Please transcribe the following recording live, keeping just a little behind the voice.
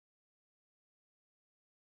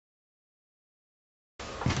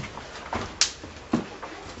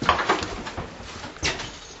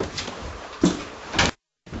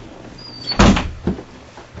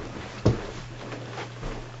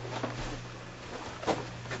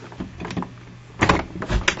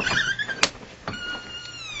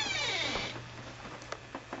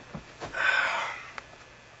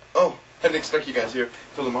expect you guys here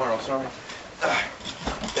till tomorrow, sorry.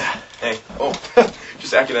 Hey, oh,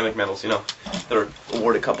 just academic medals, you know. They're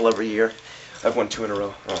awarded a couple every year. I've won 2 in a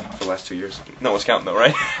row for the last 2 years. No one's counting though,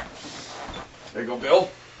 right? There you go,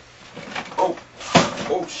 Bill. Oh,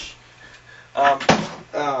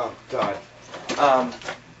 oh, God.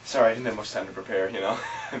 Sorry, I didn't have much time to prepare, you know.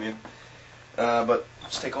 I mean, but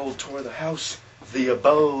let's take a whole tour of the house, the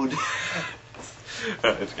abode.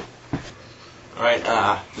 That's good. All right,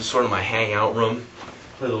 this is sort of my hangout room.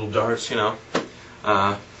 Play little darts, you know.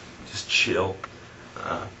 Just chill.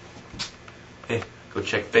 Hey, go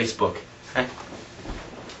check Facebook.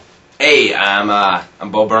 Hey,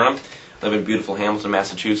 I'm Bo Burnham. Live in beautiful Hamilton,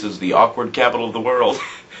 Massachusetts, the awkward capital of the world.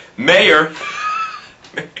 Mayor.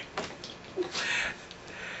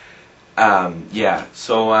 Yeah.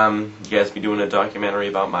 So you guys be doing a documentary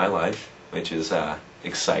about my life, which is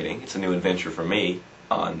exciting. It's a new adventure for me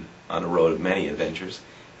on a road of many adventures.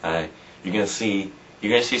 You're gonna see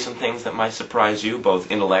some things that might surprise you, both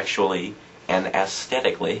intellectually and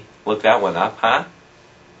aesthetically. Look that one up, huh?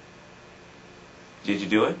 Did you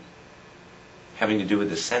do it? Having to do with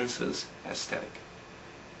the senses, aesthetic.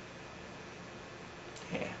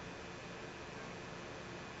 Yeah.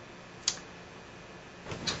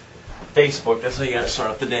 Facebook, that's how you gotta start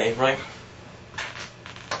off the day, right?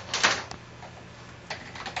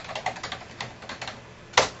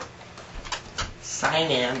 Sign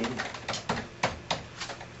in.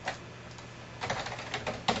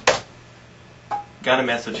 Got a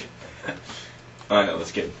message. Oh, I know,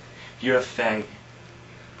 let's get it. You're a fag.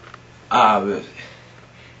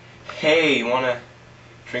 Hey, you wanna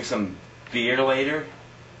drink some beer later?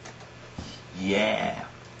 Yeah.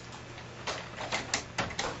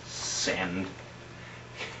 Send.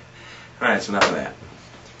 Alright, so enough of that.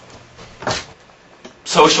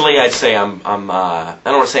 Socially, I'd say I don't want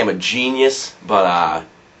to say I'm a genius, but I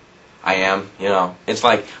am, you know. It's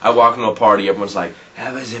like I walk into a party, everyone's like,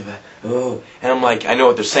 oh, and I'm like, I know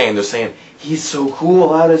what they're saying. They're saying, he's so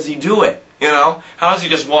cool, how does he do it? You know? How does he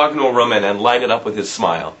just walk into a room and light it up with his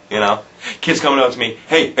smile, you know? Kids coming up to me,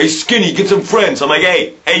 hey, Skinny, get some friends. I'm like,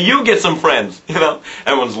 hey, you get some friends, you know?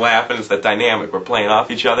 Everyone's laughing, it's that dynamic, we're playing off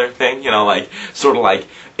each other thing, you know, like, sort of like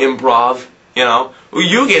improv, you know? Well,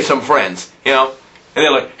 you get some friends, you know? And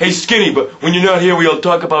they're like, hey, Skinny, but when you're not here, we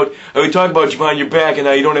talk about you behind your back and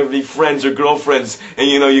how you don't have any friends or girlfriends and,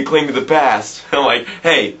 you know, you cling to the past. I'm like,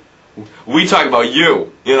 hey, we talk about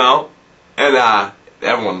you, you know? And,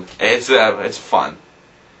 everyone, it's fun,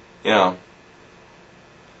 you know?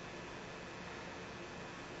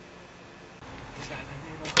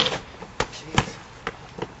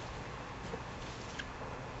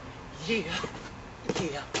 Yeah.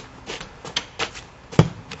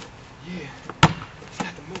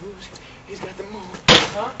 He's got the moves.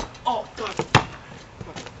 Huh? Oh, God.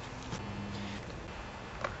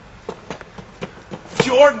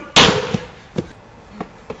 Jordan!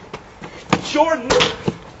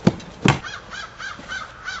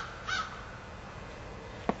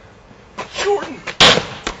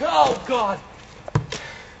 Oh, God.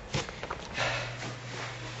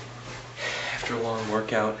 After a long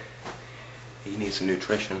workout, you need some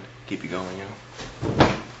nutrition. Keep you going, you know?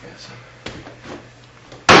 Yes.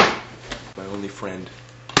 My only friend.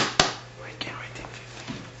 Wait, can't write that 50.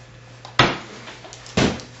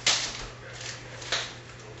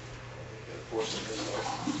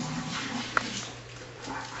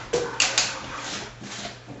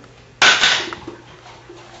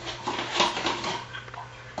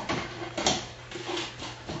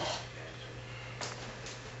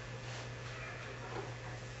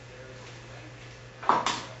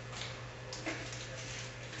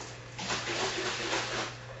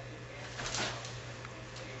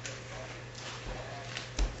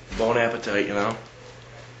 Bone appetite, you know?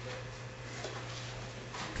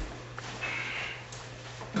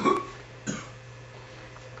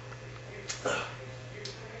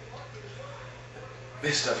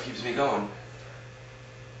 This stuff keeps me going.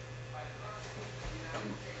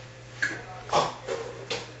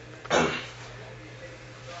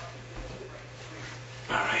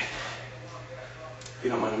 Alright. If you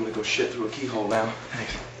don't mind, I'm gonna go shit through a keyhole now.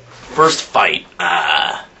 Thanks. First fight.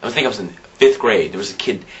 I think I was in 5th grade. There was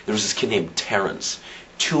this kid named Terrence.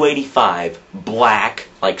 285, black,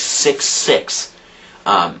 like 6'6".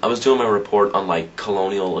 I was doing my report on like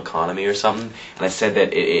colonial economy or something, and I said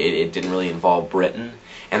that it didn't really involve Britain.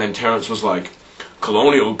 And then Terrence was like,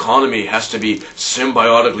 colonial economy has to be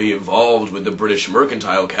symbiotically involved with the British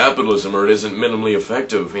mercantile capitalism or it isn't minimally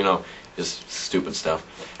effective, you know, just stupid stuff.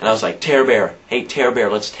 And I was like, Tear Bear, hey Tear Bear,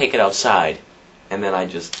 let's take it outside. And then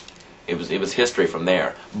it was history from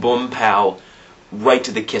there. Boom, pow, right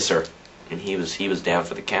to the kisser. and he was down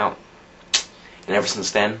for the count. And ever since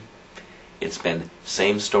then, it's been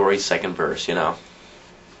same story, second verse, you know.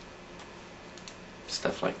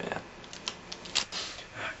 Stuff like that.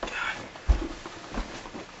 Oh, God.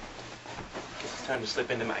 Guess it's time to slip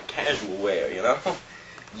into my casual wear, you know?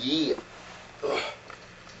 Yeah. Ugh.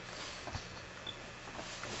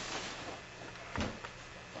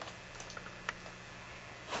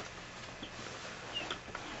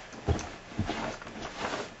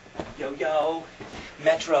 Yo, yo,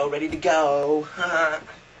 Metro, ready to go.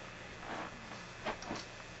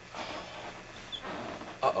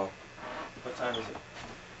 Uh-oh. What time is it?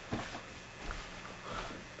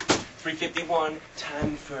 3:51.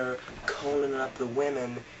 Time for calling up the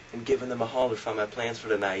women and giving them a holler from my plans for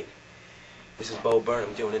tonight. This is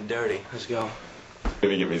Burnham doing it dirty. Let's go.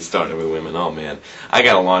 Maybe get me started with women. Oh, man. I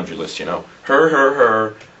got a laundry list, you know.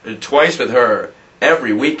 Her. Twice with her.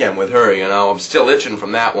 Every weekend with her, you know. I'm still itching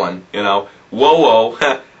from that one, you know. Whoa.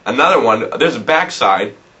 Another one. There's a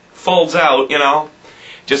backside. Folds out, you know.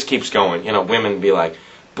 Just keeps going. You know, women be like,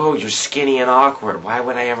 Bo, you're skinny and awkward. Why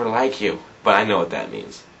would I ever like you? But I know what that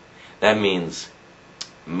means. That means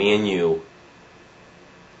me and you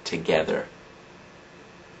together.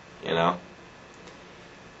 You know?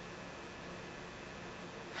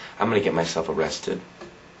 I'm gonna get myself arrested.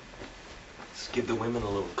 Let's give the women a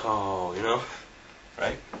little call, you know?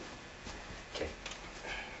 Right? Okay.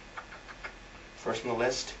 First on the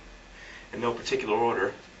list, in no particular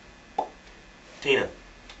order, Tina.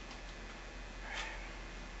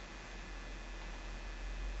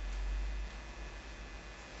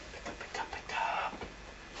 Pick up.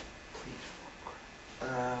 Please.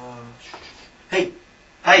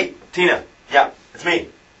 Hey, Tina. Yeah, it's me.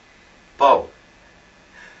 Bo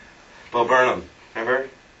Burnham. Remember?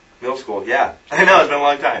 Middle school. Yeah. I know, it's been a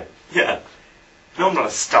long time. Yeah. No, I'm not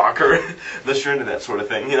a stalker. Unless you're into that sort of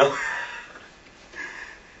thing, you know?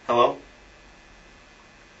 Hello?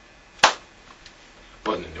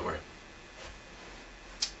 Wasn't into her.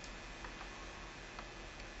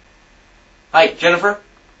 Hi, Jennifer?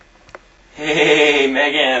 Hey,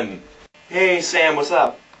 Megan. Hey, Sam, what's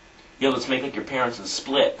up? Yo, let's make like your parents and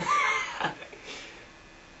split.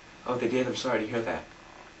 Oh, they did? I'm sorry to hear that.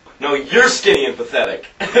 No, you're skinny and pathetic.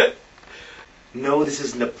 No, this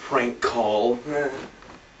isn't a prank call.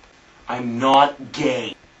 I'm not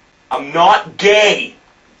gay. I'm not gay!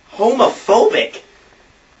 Homophobic!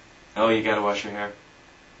 Oh, you gotta wash your hair.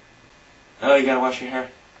 Oh, you gotta wash your hair.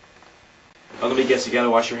 Oh, let me guess, you gotta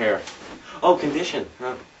wash your hair. Oh, condition.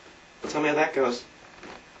 Huh. Well, tell me how that goes.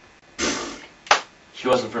 She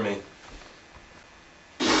wasn't for me.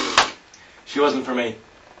 She wasn't for me.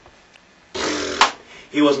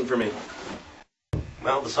 He wasn't for me.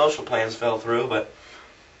 Well, the social plans fell through, but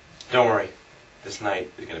don't worry. This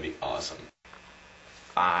night is going to be awesome.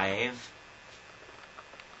 5.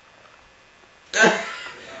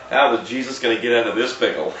 How is Jesus going to get out of this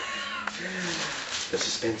pickle? The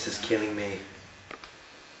suspense is killing me.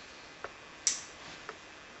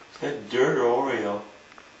 Is that dirt or Oreo?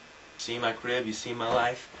 See my crib? You see my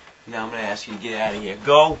life? Now I'm going to ask you to get out of here.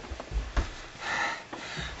 Go!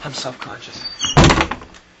 I'm self-conscious.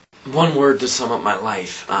 One word to sum up my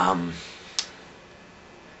life.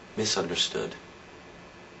 Misunderstood.